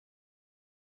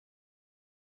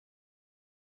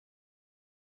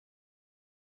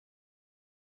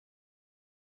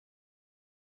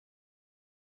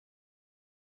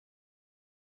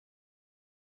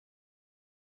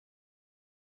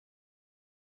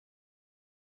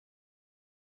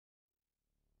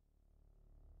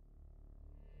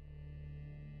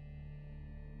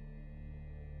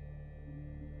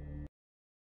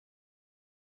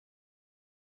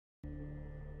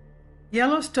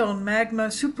Yellowstone magma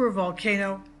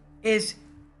supervolcano is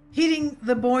heating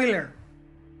the boiler.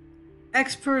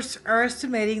 Experts are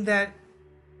estimating that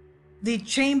the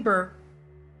chamber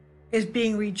is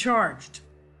being recharged.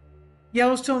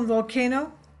 Yellowstone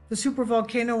volcano, the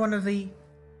supervolcano, one of the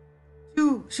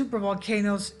two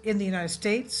supervolcanoes in the United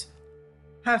States,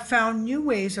 have found new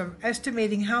ways of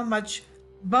estimating how much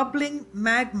bubbling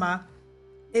magma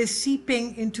is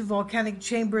seeping into volcanic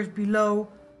chambers below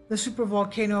the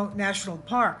supervolcano national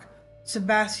park.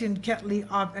 Sebastian Ketley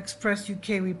of Express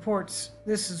UK reports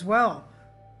this as well.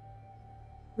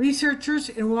 Researchers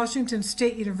in Washington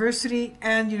State University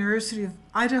and University of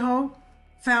Idaho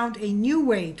found a new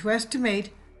way to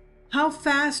estimate how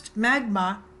fast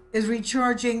magma is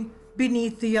recharging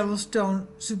beneath the Yellowstone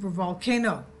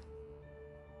supervolcano.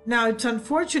 Now, it's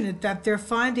unfortunate that their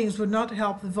findings would not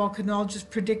help the volcanologists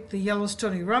predict the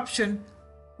Yellowstone eruption,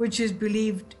 which is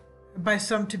believed by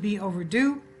some to be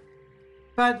overdue,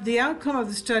 but the outcome of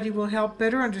the study will help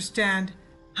better understand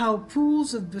how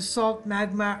pools of basalt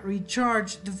magma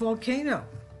recharge the volcano.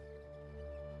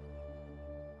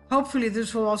 Hopefully,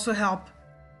 this will also help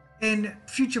in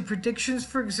future predictions,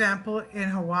 for example, in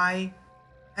Hawaii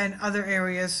and other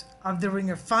areas of the Ring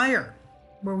of Fire,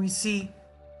 where we see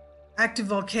active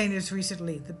volcanoes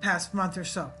recently, the past month or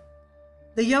so.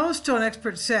 The Yellowstone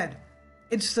expert said,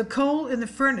 "It's the coal in the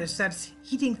furnace that's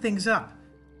heating things up.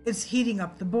 It's heating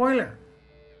up the boiler.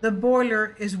 The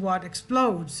boiler is what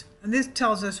explodes, and this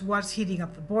tells us what's heating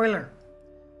up the boiler."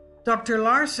 Dr.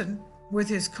 Larson, with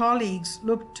his colleagues,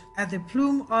 looked at the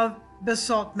plume of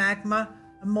basalt magma,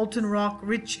 a molten rock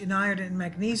rich in iron and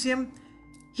magnesium,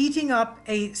 heating up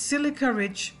a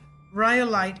silica-rich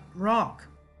rhyolite rock.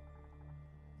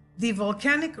 The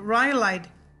volcanic rhyolite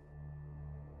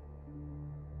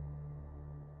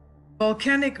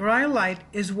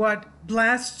is what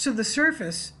blasts to the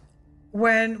surface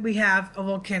when we have a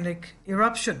volcanic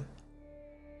eruption.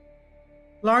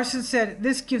 Larson said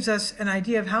this gives us an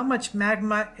idea of how much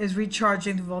magma is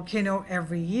recharging the volcano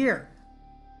every year.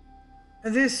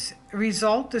 This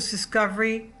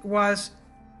discovery was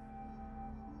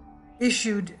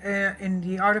issued in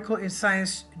the article in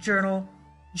Science journal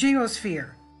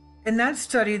Geosphere. In that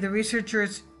study, the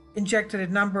researchers injected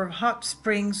a number of hot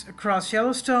springs across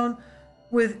Yellowstone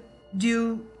with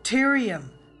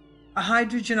deuterium, a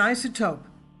hydrogen isotope,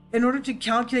 in order to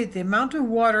calculate the amount of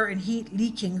water and heat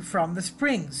leaking from the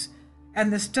springs.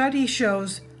 And the study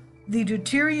shows the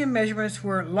deuterium measurements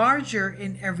were larger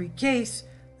in every case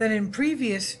than in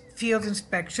previous field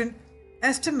inspection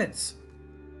estimates.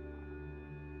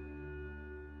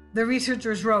 The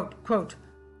researchers wrote, quote,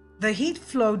 "The heat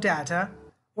flow data,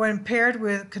 when paired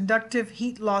with conductive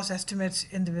heat loss estimates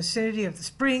in the vicinity of the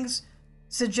springs,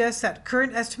 suggests that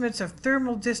current estimates of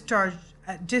thermal discharge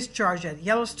at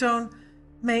Yellowstone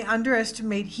may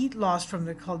underestimate heat loss from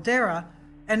the caldera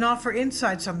and offer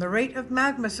insights on the rate of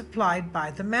magma supplied by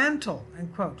the mantle."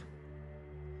 End quote.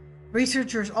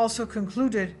 Researchers also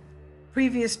concluded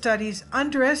previous studies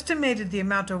underestimated the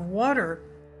amount of water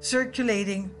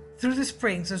circulating through the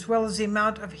springs as well as the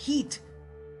amount of heat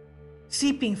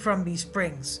seeping from these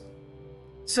springs.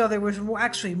 So there was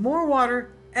actually more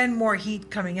water and more heat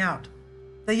coming out.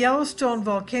 The Yellowstone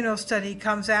volcano study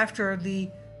comes after the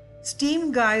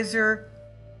steamboat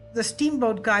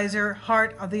geyser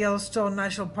heart of the Yellowstone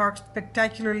National Park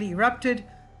spectacularly erupted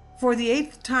for the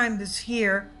 8th time this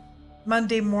year,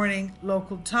 Monday morning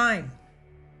local time.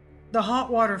 The hot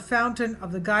water fountain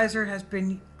of the geyser has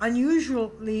been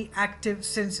unusually active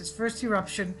since its first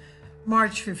eruption,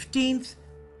 March 15th.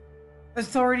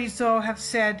 Authorities, though, have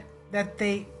said that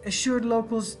they assured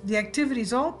locals the activity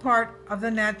is all part of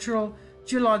the natural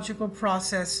geological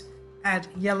process at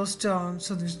Yellowstone,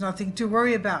 so there's nothing to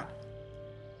worry about.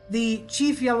 The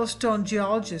chief Yellowstone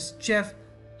geologist, Jeff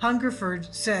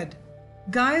Hungerford, said,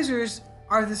 "Geysers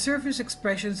are the surface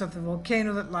expressions of the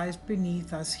volcano that lies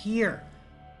beneath us here.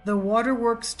 The water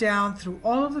works down through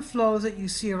all of the flows that you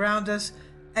see around us,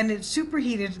 and it's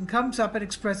superheated and comes up and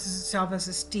expresses itself as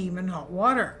a steam and hot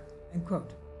water." End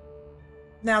quote.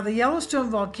 Now, the Yellowstone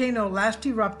volcano last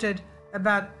erupted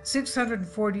about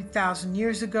 640,000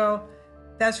 years ago.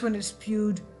 That's when it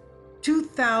spewed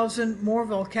 2,000 more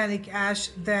volcanic ash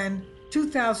than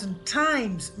 2,000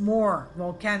 times more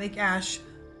volcanic ash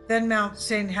than Mount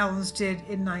St. Helens did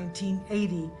in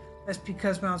 1980. That's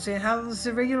because Mount St. Helens is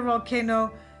a regular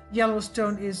volcano.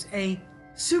 Yellowstone is a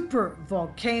super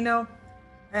volcano.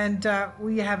 And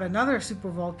we have another super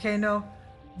volcano,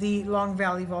 the Long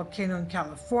Valley volcano in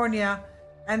California,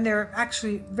 and they're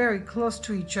actually very close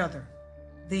to each other.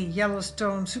 The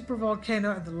Yellowstone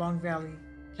supervolcano and the Long Valley,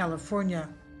 California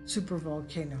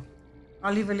supervolcano.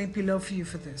 I'll leave a link below for you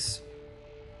for this.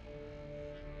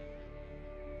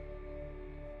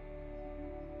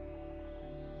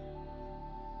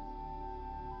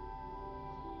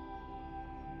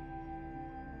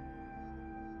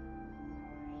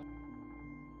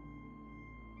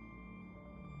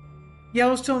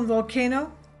 Yellowstone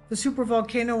volcano, the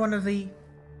supervolcano, one of the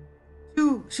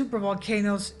two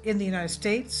supervolcanoes in the United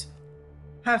States,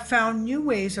 have found new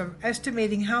ways of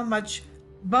estimating how much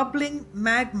bubbling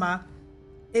magma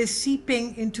is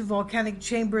seeping into volcanic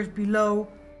chambers below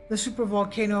the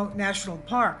supervolcano national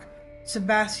park.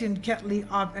 Sebastian Ketley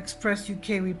of Express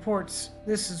UK reports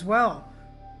this as well.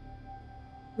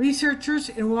 Researchers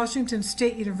in Washington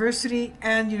State University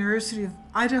and University of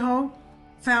Idaho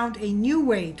found a new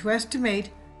way to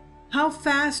estimate how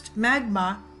fast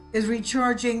magma is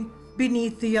recharging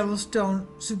beneath the Yellowstone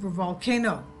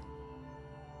supervolcano.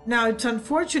 Now, it's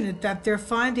unfortunate that their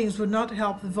findings would not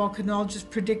help the volcanologists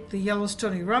predict the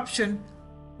Yellowstone eruption,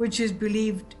 which is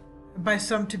believed by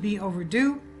some to be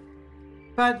overdue,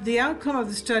 but the outcome of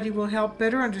the study will help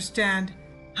better understand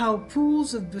how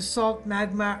pools of basalt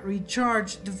magma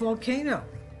recharge the volcano.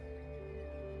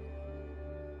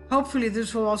 Hopefully,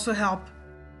 this will also help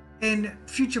in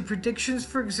future predictions,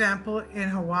 for example, in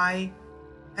Hawaii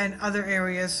and other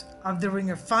areas of the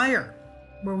Ring of Fire,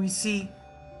 where we see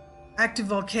active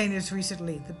volcanoes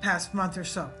recently, the past month or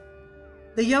so.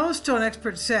 The Yellowstone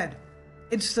expert said,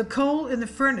 "It's the coal in the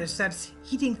furnace that's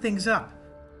heating things up.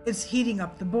 It's heating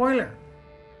up the boiler.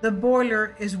 The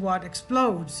boiler is what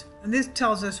explodes, and this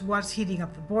tells us what's heating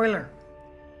up the boiler."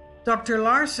 Dr.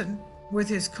 Larson, with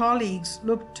his colleagues,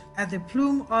 looked at the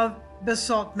plume of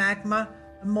basalt magma,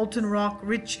 a molten rock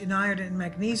rich in iron and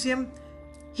magnesium,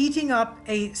 heating up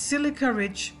a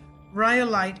silica-rich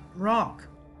rhyolite rock.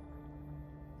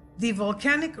 The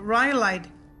volcanic rhyolite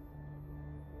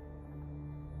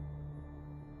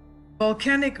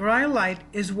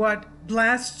is what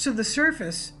blasts to the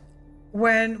surface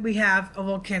when we have a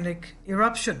volcanic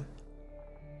eruption.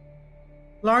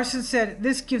 Larson said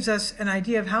this gives us an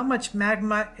idea of how much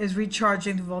magma is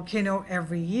recharging the volcano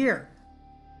every year.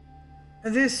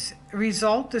 This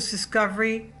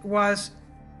discovery was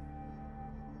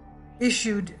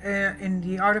issued in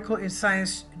the article in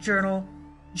Science journal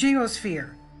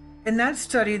Geosphere. In that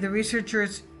study, the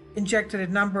researchers injected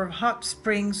a number of hot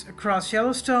springs across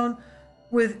Yellowstone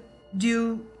with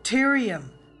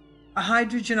deuterium, a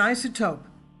hydrogen isotope,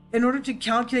 in order to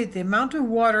calculate the amount of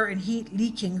water and heat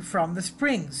leaking from the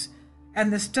springs.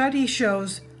 And the study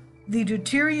shows the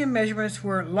deuterium measurements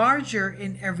were larger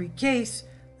in every case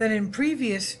than in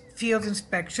previous field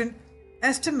inspection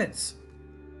estimates.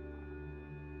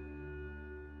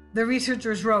 The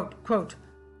researchers wrote, quote,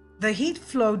 "The heat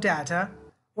flow data,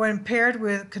 when paired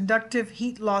with conductive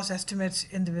heat loss estimates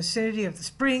in the vicinity of the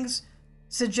springs,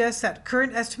 suggests that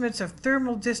current estimates of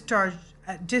thermal discharge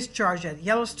at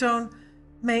Yellowstone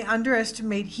may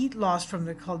underestimate heat loss from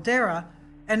the caldera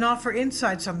and offer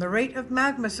insights on the rate of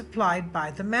magma supplied by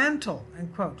the mantle."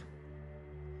 End quote.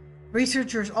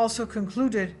 Researchers also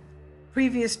concluded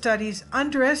previous studies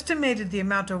underestimated the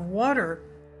amount of water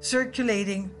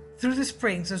circulating through the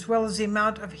springs as well as the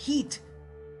amount of heat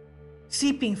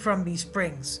seeping from these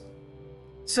springs.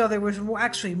 So there was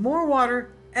actually more water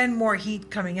and more heat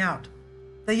coming out.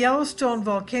 The Yellowstone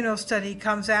volcano study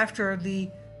comes after the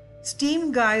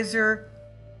steamboat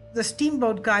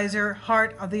geyser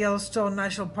heart of the Yellowstone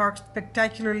National Park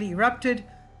spectacularly erupted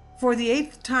for the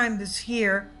 8th time this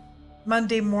year,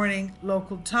 Monday morning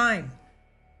local time.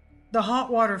 The hot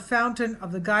water fountain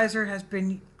of the geyser has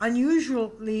been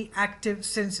unusually active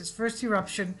since its first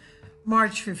eruption,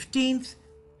 March 15th.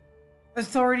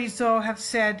 Authorities, though, have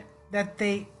said that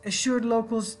they assured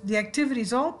locals the activity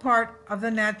is all part of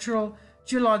the natural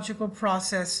geological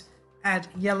process at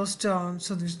Yellowstone,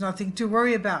 so there's nothing to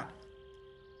worry about.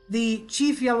 The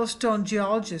chief Yellowstone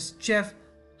geologist, Jeff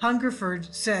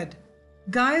Hungerford, said,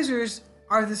 "Geysers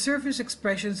are the surface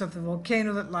expressions of the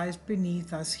volcano that lies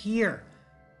beneath us here.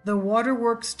 The water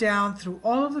works down through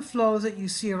all of the flows that you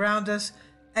see around us,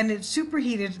 and it's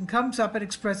superheated and comes up and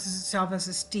expresses itself as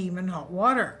a steam and hot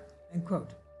water." End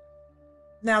quote.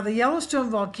 Now, the Yellowstone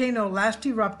volcano last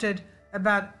erupted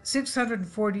about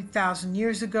 640,000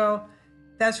 years ago.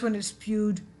 That's when it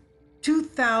spewed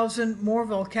 2,000 more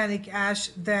volcanic ash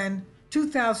than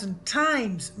 2,000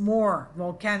 times more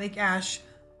volcanic ash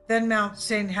than Mount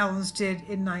St. Helens did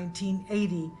in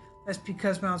 1980. That's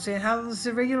because Mount St. Helens is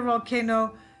a regular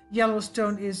volcano.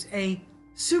 Yellowstone is a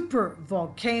super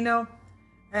volcano.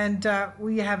 And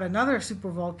we have another super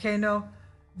volcano,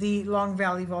 the Long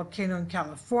Valley volcano in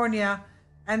California,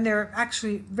 and they're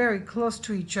actually very close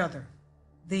to each other.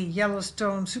 the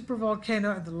Yellowstone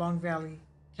supervolcano and the Long Valley,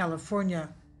 California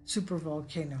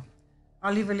supervolcano.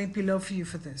 I'll leave a link below for you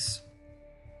for this.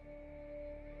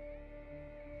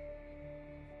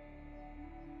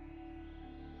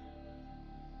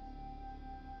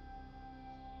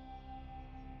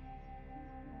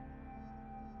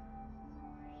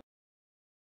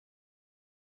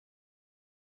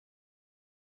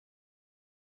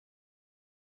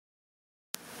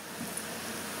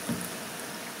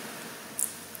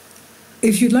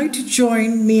 If you'd like to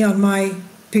join me on my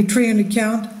Patreon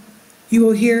account, you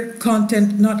will hear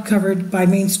content not covered by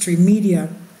mainstream media.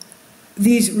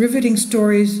 These riveting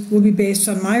stories will be based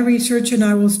on my research, and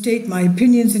I will state my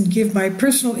opinions and give my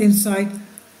personal insight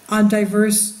on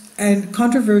diverse and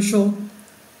controversial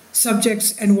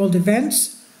subjects and world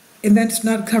events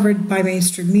not covered by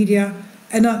mainstream media,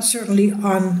 and not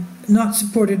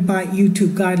supported by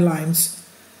YouTube guidelines.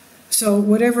 So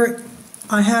whatever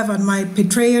I have on my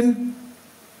Patreon,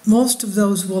 most of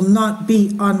those will not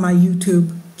be on my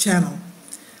YouTube channel.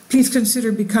 Please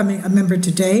consider becoming a member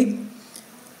today.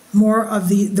 More of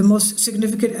the most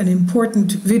significant and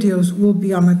important videos will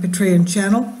be on my Patreon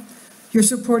channel. Your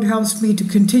support helps me to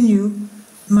continue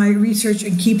my research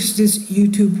and keeps this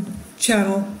YouTube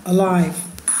channel alive.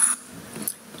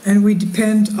 And we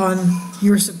depend on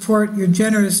your support, your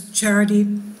generous charity,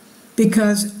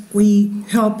 because we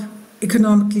help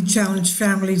economically challenged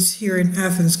families here in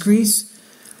Athens, Greece,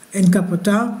 in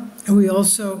Kapota, and we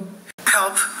also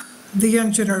help the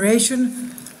young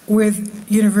generation with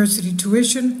university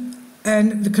tuition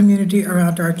and the community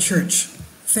around our church.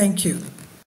 Thank you.